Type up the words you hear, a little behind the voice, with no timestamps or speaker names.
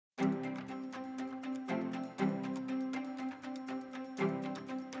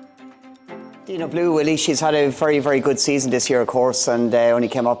Dinoblue, Willie, she's had a very, very good season this year, of course, and only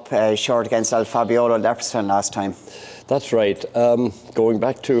came up short against Fabiolo at Leopardstown last time. That's right. Going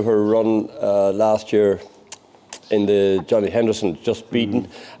back to her run last year in the Johnny Henderson, just beaten,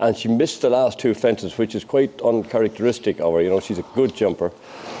 and she missed the last two fences, which is quite uncharacteristic of her. You know, she's a good jumper.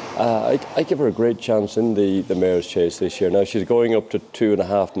 I give her a great chance in the Mares' Chase this year. Now, she's going up to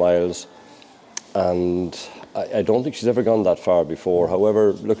 2.5 miles, and I don't think she's ever gone that far before.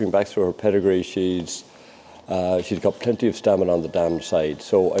 However, looking back through her pedigree, she's got plenty of stamina on the dam side,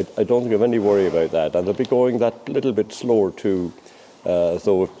 so I don't think I have any worry about that. And they'll be going that little bit slower too,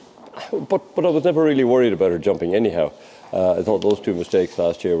 but I was never really worried about her jumping anyhow. I thought those two mistakes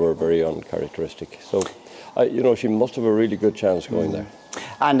last year were very uncharacteristic. So, you know, she must have a really good chance going there.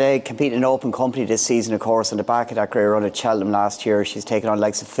 And competing in open company this season, of course, on the back of that great run at Cheltenham last year. She's taken on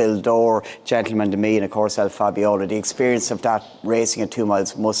likes of Phil Dore, Gentleman de Me, and of course Fabiolo. The experience of that racing at 2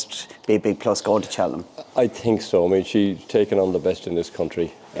 miles must be a big plus going to Cheltenham. I think so. I mean, she's taken on the best in this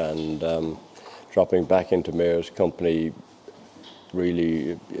country, and dropping back into Mares' company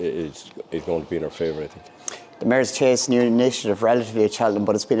really is going to be in her favour, I think. The Mares' Chase, new initiative relatively at Cheltenham,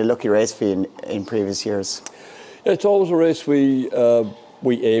 but it's been a lucky race for you in previous years. It's always a race we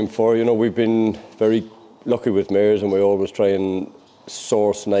aim for. You know, we've been very lucky with mares, and we always try and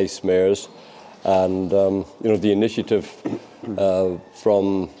source nice mares. And you know, the initiative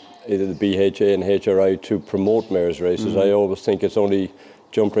from either the BHA and HRI to promote mares races, I always think it's only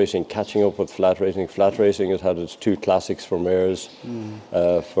jump racing catching up with flat racing. Flat racing has had its two classics for mares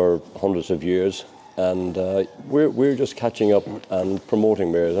for hundreds of years. And we're just catching up and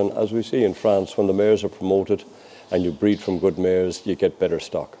promoting mares. And as we see in France, when the mares are promoted and you breed from good mares, you get better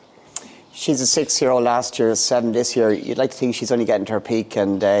stock. She's a 6-year-old last year, 7 this year. You'd like to think she's only getting to her peak,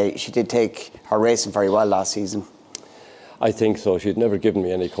 and she did take her racing very well last season. I think so. She'd never given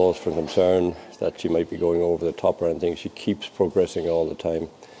me any cause for concern that she might be going over the top or anything. She keeps progressing all the time,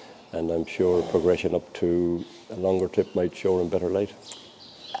 and I'm sure progression up to a longer trip might show her in better light.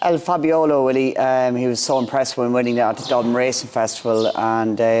 Fabiolo, Willie, he was so impressed when winning at the Dublin Racing Festival,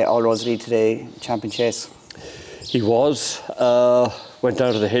 and all roads lead to the Champion Chase. He was. Went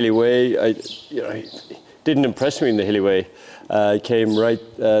down to the Hilly Way. He didn't impress me in the Hilly Way. Came right,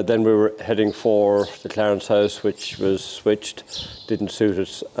 then we were heading for the Clarence House, which was switched. Didn't suit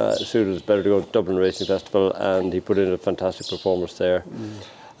us. Suited us better to go to Dublin Racing Festival, and he put in a fantastic performance there.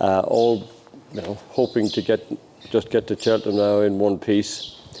 All, you know, hoping to get to Cheltenham now in one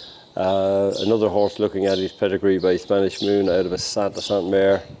piece. Another horse looking at his pedigree by Spanish Moon out of a Saint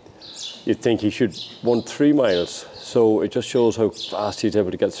Mare. You'd think he should run 3 miles. So it just shows how fast he's able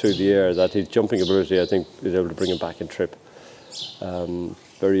to get through the air, that his jumping ability, I think, is able to bring him back in trip.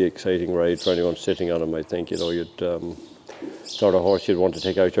 Very exciting ride for anyone sitting on him, I think. You know, you'd sort of horse you'd want to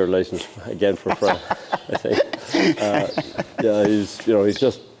take out your licence again for France, I think. Yeah, he's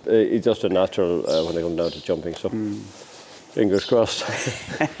just a natural when it comes down to jumping. So fingers crossed.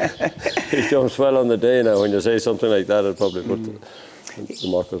 He jumps well on the day now. When you say something like that, it'll probably put the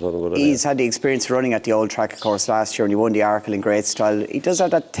markers on it. He's had the experience of running at the old track, of course, last year, and he won the Arkle in great style. He does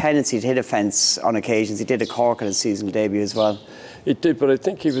have that tendency to hit a fence on occasions. He did a Cork in his season debut as well. He did, but I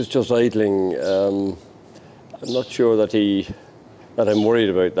think he was just idling. I'm not sure that I'm worried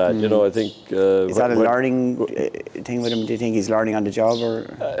about that. You know, I think. Is that a learning thing with him? Do you think he's learning on the job, or?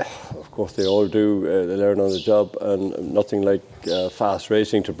 Of course, they all do. They learn on the job, and nothing like fast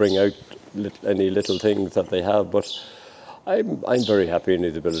racing to bring out any little things that they have. But I'm very happy in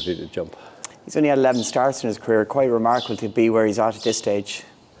his ability to jump. He's only had 11 starts in his career. Quite remarkable to be where he's at this stage.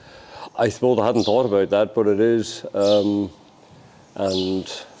 I suppose I hadn't thought about that, but it is. You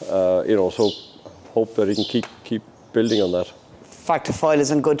know, so hope that he can keep building on that. Facile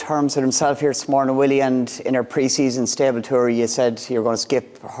is on good terms with himself here this morning, Willie, and in our pre-season stable tour you said you're going to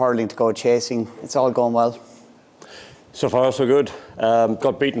skip hurling to go chasing. It's all going well? So far so good.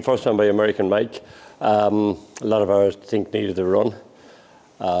 Got beaten first time by American Mike. A lot of ours think needed the run.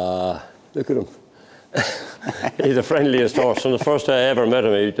 Look at him. He's the friendliest horse. From the first day I ever met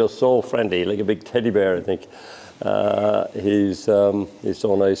him, he was just so friendly, like a big teddy bear, I think. He's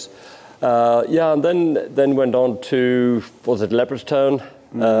so nice. Yeah, and then went on to, was it Leopardstown?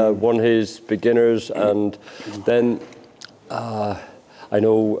 Won his beginners, and then I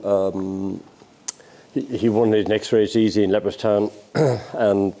know he won his next race easy in Leopardstown,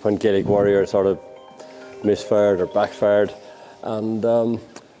 and when Gaelic Warrior sort of misfired or backfired, and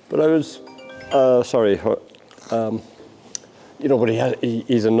but I was sorry, you know, but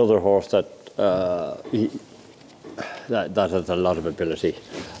he's another horse that that has a lot of ability.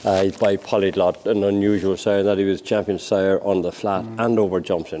 He's by Polyglot, an unusual sire, that he was champion sire on the flat and over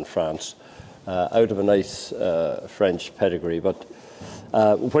jumps in France. out of a nice French pedigree. But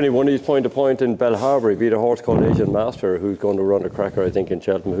when he won his point to point in Bell Harbour, he beat a horse called Asian Master, who's going to run a cracker, I think, in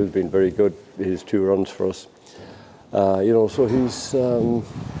Cheltenham, who's been very good his 2 runs for us. So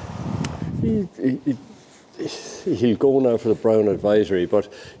he'll go now for the Brown Advisory,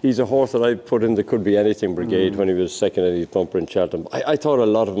 but he's a horse that I put in the Could Be Anything brigade when he was second in his bumper in Cheltenham. I thought a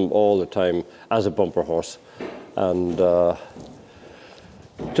lot of him all the time as a bumper horse, and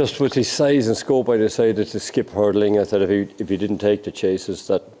just with his size and scope, I decided to skip hurdling. I thought if he didn't take the chases,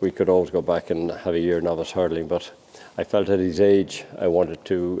 that we could always go back and have a year novice hurdling, but I felt at his age I wanted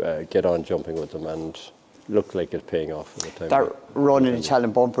to get on jumping with him, and looked like it's paying off at the time. That run in the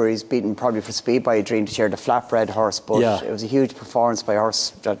Cheltenham bumper, he's beaten probably for speed by a Dream to Share, the flatbred horse, but it was a huge performance by a horse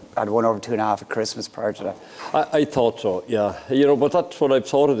that had won over 2.5 at Christmas prior to that. I thought so, yeah. But that's what I've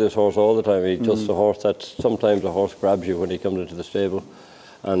thought of this horse all the time. He's just a horse that sometimes a horse grabs you when he comes into the stable.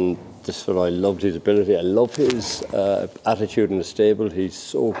 And this one, I loved his ability. I love his attitude in the stable. He's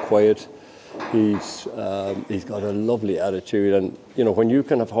so quiet. He's got a lovely attitude, and when you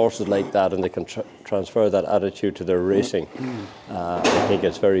can have horses like that and they can transfer that attitude to their racing, I think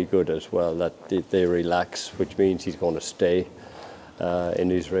it's very good as well that they relax, which means he's going to stay in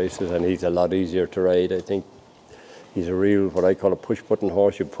these races, and he's a lot easier to ride. I think he's a real, what I call a push button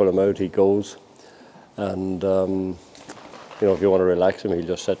horse. You pull him out, he goes, and if you want to relax him, he'll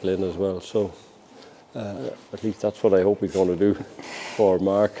just settle in as well. So at least that's what I hope he's going to do for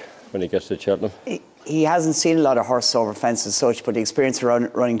Mark when he gets to Cheltenham. He hasn't seen a lot of horses over fences as such, but the experience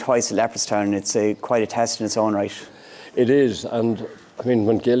of running twice at Leopardstown, it's quite a test in its own right. It is, and I mean,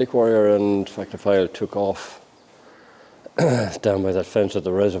 when Gaelic Warrior and Facile took off down by that fence at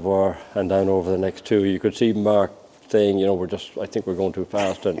the reservoir and down over the next 2, you could see Mark saying, I think we're going too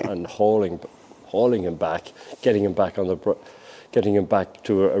fast, and hauling him back, getting him back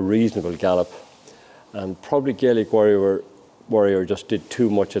to a reasonable gallop, and probably Gaelic Warrior just did too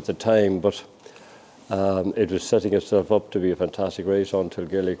much at the time, but it was setting itself up to be a fantastic race until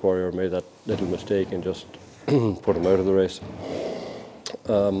Gaelic Warrior made that little mistake and just put him out of the race.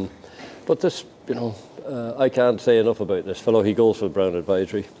 But this, I can't say enough about this fellow. He goes for the Brown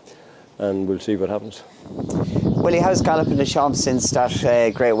Advisory, and we'll see what happens. Willie, how's Galopin Des Champs since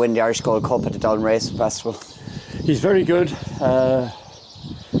that great win, the Irish Gold Cup at the Dublin Racing Festival? He's very good.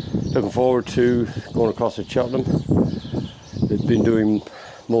 Looking forward to going across to Cheltenham. They've been doing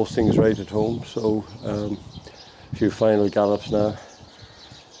most things right at home, so a few final gallops now,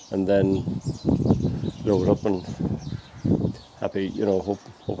 and then load up and happy, hope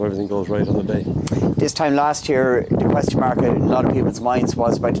everything goes right on the day. This time last year, the question mark in a lot of people's minds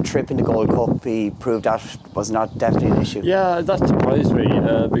was about the trip in the Gold Cup. He proved that was not definitely an issue. Yeah, that surprised me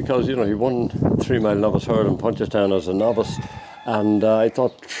because, he won 3 Mile Novice Hurl in Punchestown as a novice, and I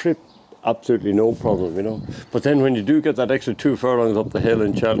thought trip, absolutely no problem, But then when you do get that extra 2 furlongs up the hill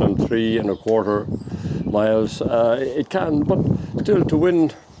in Cheltenham, 3.25 miles, it can, but still to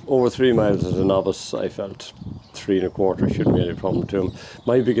win over 3 miles as a novice, I felt 3.25 shouldn't be any problem to him.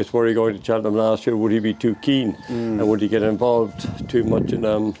 My biggest worry going to Cheltenham last year, would he be too keen and would he get involved too much in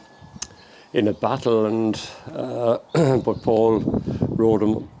a battle, and but Paul rode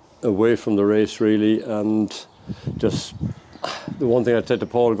him away from the race really, and just the one thing I said to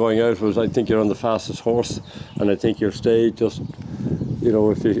Paul going out was, I think you're on the fastest horse, and I think you'll stay. Just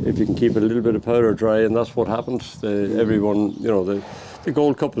if you can keep a little bit of powder dry, and that's what happened. Everyone, the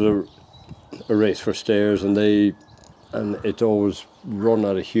Gold Cup is a race for stayers, and it's always run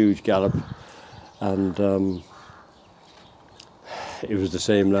at a huge gallop, and it was the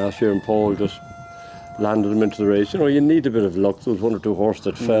same last year, and Paul just landed him into the race. You need a bit of luck. There was 1 or 2 horses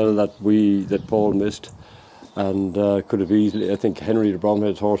that fell that Paul missed, and could have easily, I think Henry the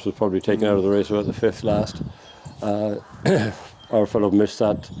Bromhead's horse was probably taken out of the race about the 5th last. Our fellow missed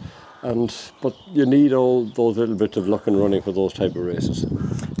that, but you need all those little bits of luck and running for those type of races.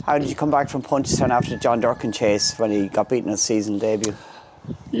 How did you come back from Punchestown after the John Durkin chase when he got beaten in his season debut?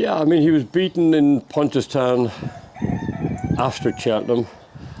 Yeah, I mean, he was beaten in Punchestown after Cheltenham,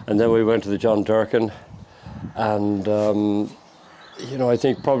 and then we went to the John Durkin, and I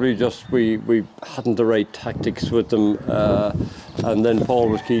think probably just we hadn't the right tactics with them, and then Paul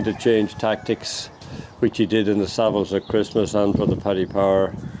was keen to change tactics, which he did in the Savills at Christmas and for the Paddy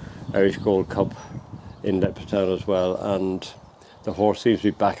Power Irish Gold Cup in Leopardstown as well, and the horse seems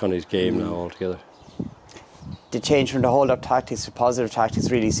to be back on his game now altogether. The change from the hold-up tactics to positive tactics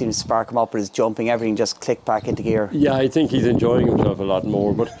really seems to spark him up with his jumping. Everything just clicked back into gear. Yeah, I think he's enjoying himself a lot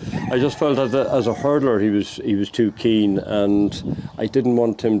more. But I just felt as a hurdler he was too keen, and I didn't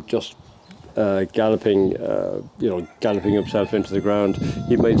want him just galloping, galloping himself into the ground,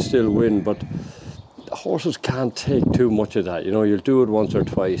 he might still win, but horses can't take too much of that. You'll do it once or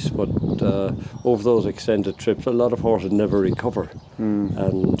twice, but over those extended trips, a lot of horses never recover.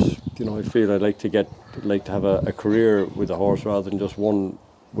 And I feel I'd like to have a career with a horse rather than just one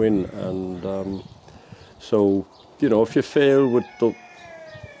win. And so if you fail with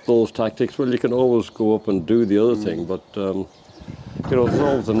those tactics, well, you can always go up and do the other thing. But there's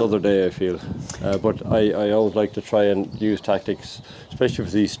always another day, I feel. But I always like to try and use tactics, especially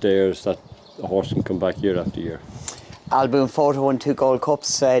for these stairs, that a horse can come back year after year. Alboon Photo won 2 Gold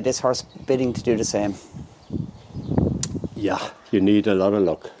Cups. This horse bidding to do the same. Yeah, you need a lot of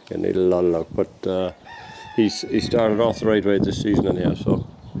luck. But he started off the right way this season, anyhow. So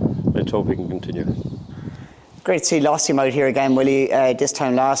let's hope he can continue. Great to see Lossiemouth here again, Willie. This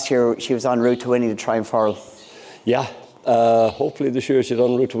time last year, she was en route to winning the Triumph Hurl. Yeah, hopefully this year she's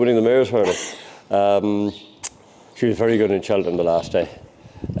en route to winning the Mayor's Hurdle. She was very good in Cheltenham the last day.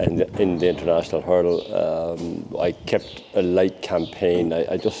 And in the international hurdle, I kept a light campaign.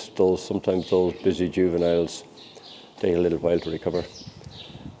 I just sometimes those busy juveniles take a little while to recover.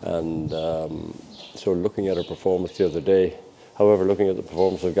 And so looking at her performance the other day, however, looking at the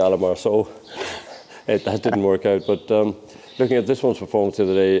performance of Galopin that didn't work out. But looking at this one's performance the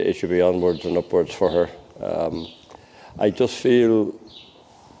other day, it should be onwards and upwards for her. I just feel,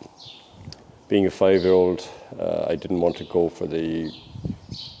 being a 5-year-old, I didn't want to go for the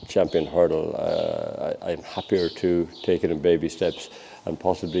champion hurdle. I'm happier to take it in baby steps, and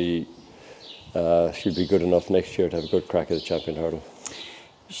possibly she'll be good enough next year to have a good crack at the champion hurdle.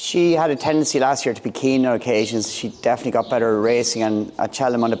 She had a tendency last year to be keen on occasions. She definitely got better at racing, and at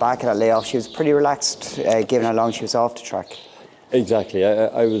Cheltenham on the back of that layoff, she was pretty relaxed given how long she was off the track. Exactly.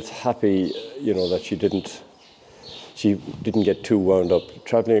 I was happy, that she didn't get too wound up.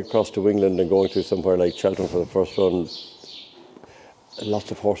 Travelling across to England and going to somewhere like Cheltenham for the first run,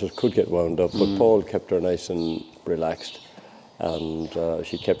 lots of horses could get wound up, but Paul kept her nice and relaxed, and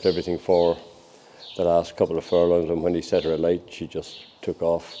she kept everything for the last couple of furlongs, and when he set her alight, she just took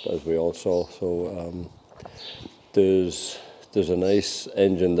off, as we all saw. So there's a nice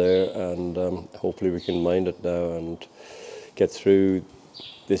engine there, and hopefully we can mind it now and get through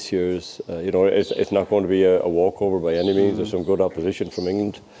this year's. It's not going to be a walkover by any means. There's some good opposition from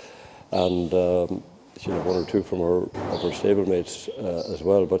England, and she'll have 1 or 2 from her stablemates as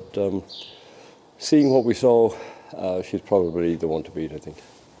well. But seeing what we saw, she's probably the one to beat, I think.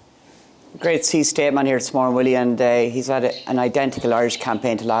 Great to see Stateman here this morning, Willie, and he's had an identical Irish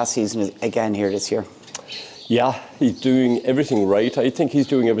campaign to last season again here this year. Yeah, he's doing everything right. I think he's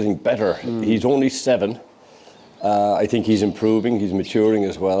doing everything better. He's only 7. I think he's improving, he's maturing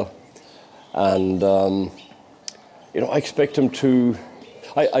as well. And, I expect him to...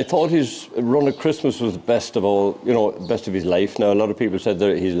 I thought his run at Christmas was the best of all, best of his life. Now, a lot of people said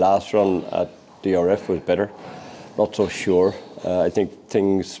that his last run at DRF was better. Not so sure. I think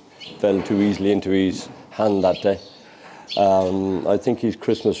things fell too easily into his hand that day. I think his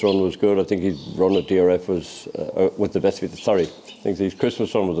Christmas run was good. I think his run at DRF was the best of his... Sorry. I think his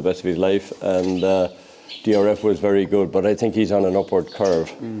Christmas run was the best of his life, and DRF was very good, but I think he's on an upward curve.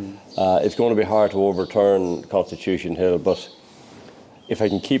 It's going to be hard to overturn Constitution Hill, but if I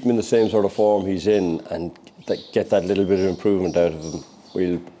can keep him in the same sort of form he's in and get that little bit of improvement out of him,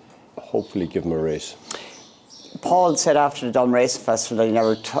 we'll hopefully give him a race. Paul said after the Dublin Racing Festival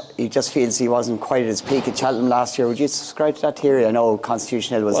that he just feels he wasn't quite at his peak at Cheltenham last year. Would you subscribe to that theory? I know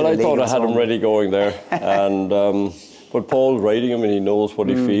Constitution Hill was Well, I thought I had him ready going there. And but Paul's riding him and he knows what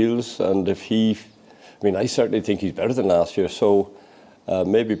he feels. And I certainly think he's better than last year. So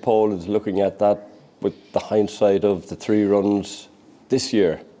maybe Paul is looking at that with the hindsight of the 3 runs this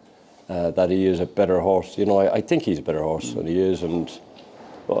year, that he is a better horse. I think he's a better horse than he is. And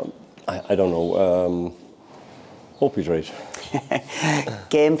well, I don't know. Hope he's right.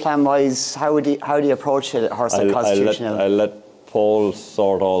 Game plan wise, how do you approach a horse like Constitution Hill? I'll let Paul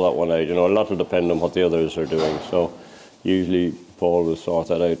sort all that one out. A lot will depend on what the others are doing. So usually Paul will sort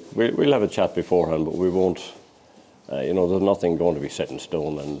that out. We'll have a chat beforehand, but we won't. There's nothing going to be set in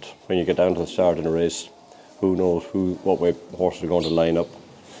stone. And when you get down to the start in a race, who knows what way horses are going to line up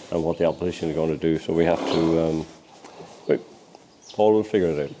and what the opposition is going to do. So we have to. Paul will figure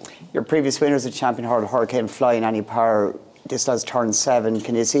it out. Your previous winners of Champion Hurdle, Hurricane Fly and Annie Power, this has turned 7.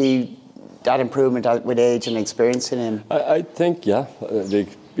 Can you see that improvement with age and experience in him? I think, yeah.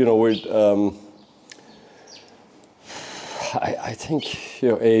 I think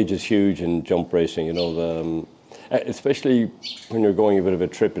age is huge in jump racing. Especially when you're going a bit of a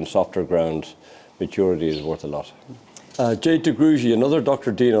trip in softer ground, maturity is worth a lot. Jade De Grugy, another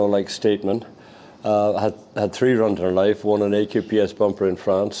Dr. Dino-like statement, had 3 runs in her life, won an AQPS bumper in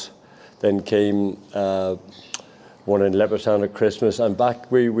France, then came one in Leopardstown at Christmas, and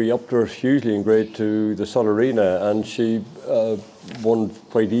back we upped her hugely in grade to the Sol Arena, and she won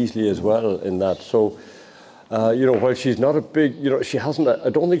quite easily as well in that. So, you know, while she's not a big, you know, she hasn't, I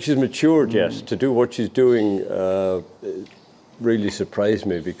don't think she's matured yet to do what she's doing. Really surprised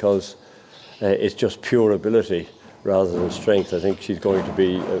me, because it's just pure ability rather than strength. I think she's going to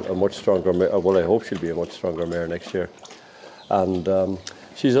be a much stronger mare. Well, I hope she'll be a much stronger mare next year. And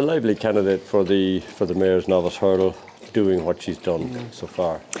she's a lively candidate for the Mayor's Novice Hurdle, doing what she's done so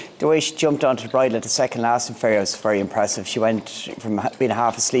far. The way she jumped onto the bridle at the second last in fair was very impressive. She went from being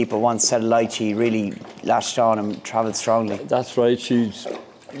half asleep at one set of light, she really lashed on and travelled strongly. That's right. She's,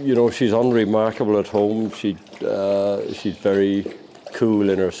 you know, she's unremarkable at home. She's very cool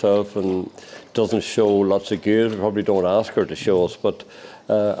in herself and doesn't show lots of gears. We probably don't ask her to show us, but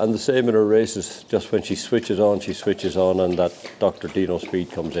and the same in her races. Just when she switches on, and that Dr. Dino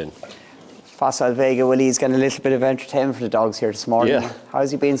speed comes in. Facile Vega, Willie's getting a little bit of entertainment for the dogs here this morning. Yeah. How's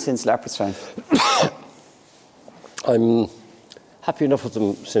he been since Leopardstown? I'm happy enough with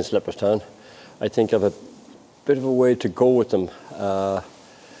them since Leopardstown. I think I've a bit of a way to go with them.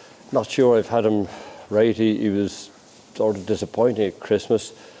 Not sure I've had him right. He was sort of disappointing at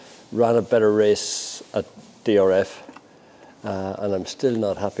Christmas. Ran a better race at DRF, and I'm still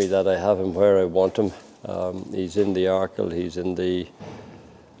not happy that I have him where I want him. He's in the Arkle, he's in the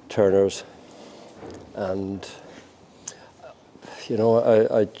Turners, and you know,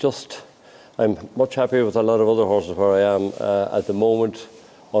 I'm much happier with a lot of other horses where I am at the moment.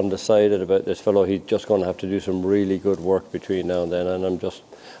 Undecided about this fellow. He's just going to have to do some really good work between now and then, and I'm just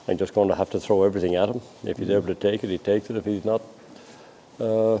going to have to throw everything at him. If he's able to take it, he takes it. If he's not,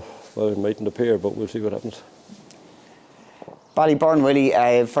 well, it mightn't appear, but we'll see what happens. Ballyburn, Willie,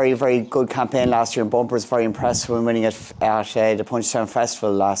 a very, very good campaign last year in bumpers. Very impressive when winning at the Cheltenham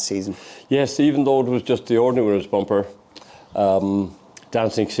Festival last season. Yes, even though it was just the ordinary winner's bumper,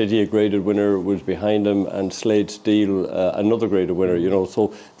 Dancing City, a graded winner, was behind him, and Slade Steel, another graded winner. You know,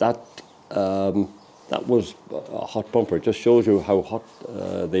 so that was a hot bumper. It just shows you how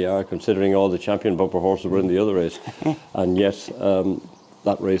hot they are, considering all the champion bumper horses were in the other race, and yet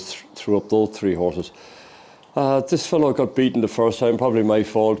that race threw up those 3 horses. This fellow got beaten the first time, probably my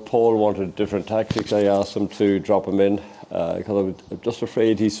fault. Paul wanted different tactics. I asked him to drop him in because I'm just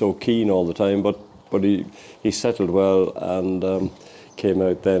afraid he's so keen all the time. But he settled well and came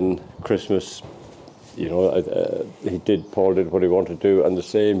out then Christmas. You know, Paul did what he wanted to do, and the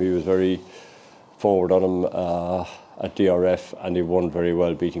same. He was very forward on him at DRF, and he won very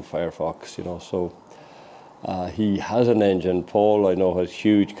well, beating Firefox. You know, so he has an engine. Paul, I know, has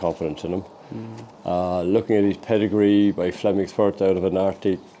huge confidence in him. Looking at his pedigree by Flemingsfurt out of an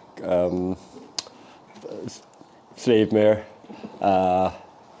Arctic slave mare,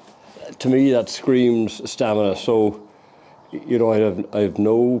 to me that screams stamina. So, you know, I have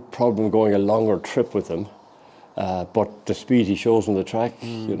no problem going a longer trip with him, but the speed he shows on the track,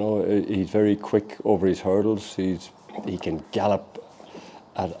 you know, he's very quick over his hurdles. He can gallop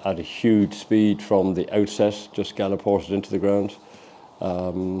at a huge speed from the outset, just gallop horses into the ground.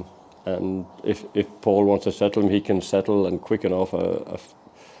 And if Paul wants to settle him, he can settle and quicken off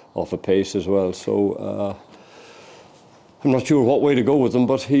a pace as well. So I'm not sure what way to go with him,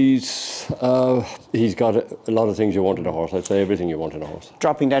 but he's got a lot of things you want in a horse. I'd say everything you want in a horse.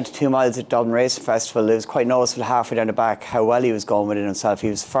 Dropping down to 2 miles at Dublin Racing Festival, it was quite noticeable halfway down the back how well he was going with it himself. He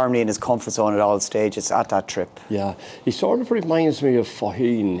was firmly in his comfort zone at all stages at that trip. Yeah, he sort of reminds me of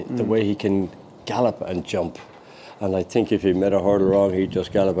Faheen, the way he can gallop and jump. And I think if he met a hurdle wrong, he'd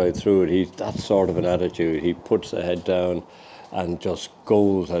just gallop out through it. He's that sort of an attitude. He puts the head down and just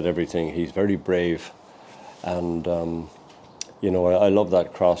goes at everything. He's very brave. And, you know, I love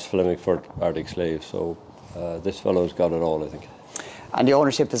that cross, Flemingsfurt, Arctic Slave. So this fellow's got it all, I think. And the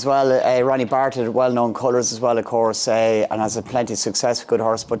ownership as well, Ronnie Bartlett, well-known colours as well, of course, and has had plenty of success with good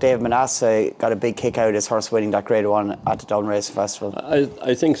horse. But Dave Manasseh got a big kick out of his horse winning that Grade 1 at the Dublin Racing Festival.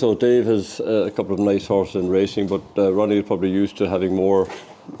 I think so. Dave has a couple of nice horses in racing, but Ronnie is probably used to having more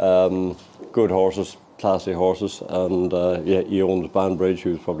good horses, classy horses. And yeah, he owns Banbridge,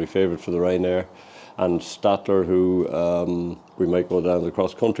 who's probably favourite for the Ryanair, and Statler, who we might go down the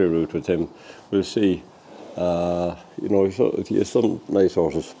cross-country route with him. We'll see. You know, he has some nice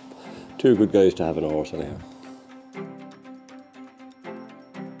horses. 2 good guys to have in a horse anyhow.